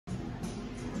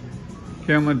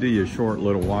Okay, I'm gonna do you a short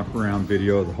little walk around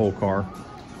video of the whole car.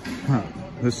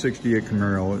 This 68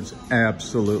 Camaro is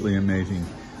absolutely amazing.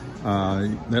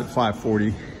 That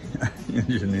 540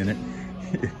 engine in it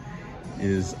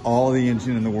is all the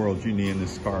engine in the world you need in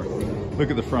this car.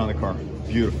 Look at the front of the car,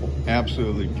 beautiful,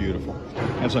 absolutely beautiful.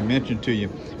 As I mentioned to you,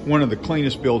 one of the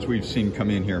cleanest builds we've seen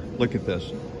come in here. Look at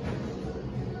this.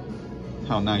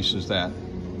 How nice is that?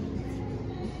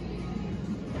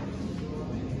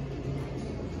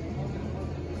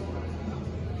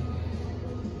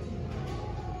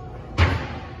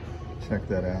 Check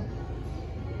that out.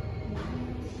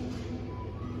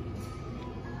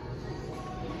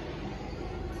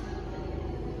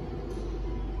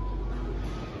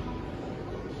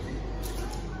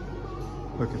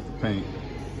 Look at the paint.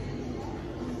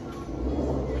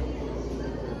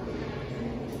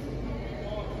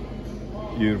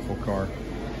 Beautiful car.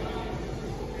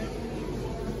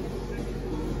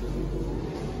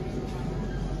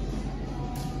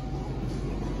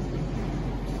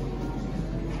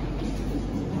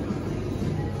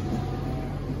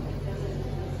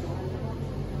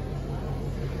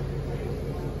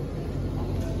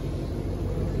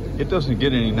 It doesn't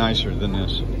get any nicer than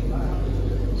this.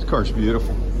 This car's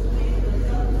beautiful.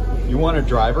 You want a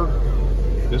driver?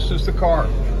 This is the car.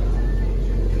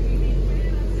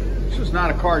 This is not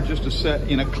a car just to set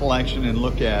in a collection and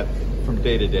look at from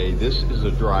day to day. This is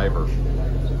a driver.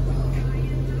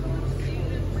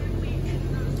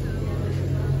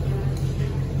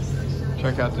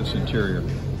 Check out this interior.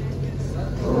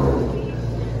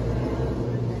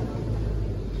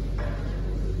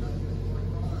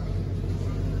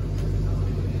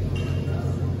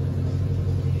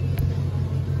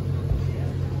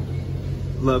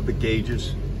 Love the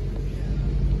gauges.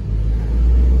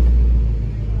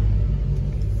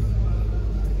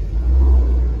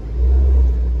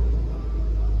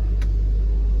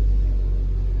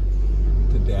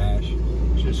 The dash,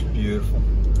 just beautiful.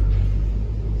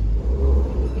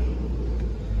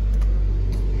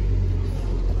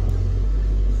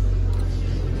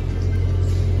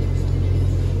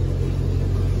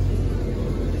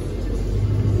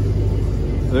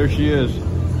 There she is.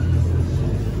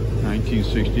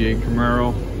 1968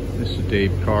 Camaro. This is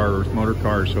Dave Carr, Motor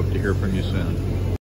Cars. Hope to hear from you soon.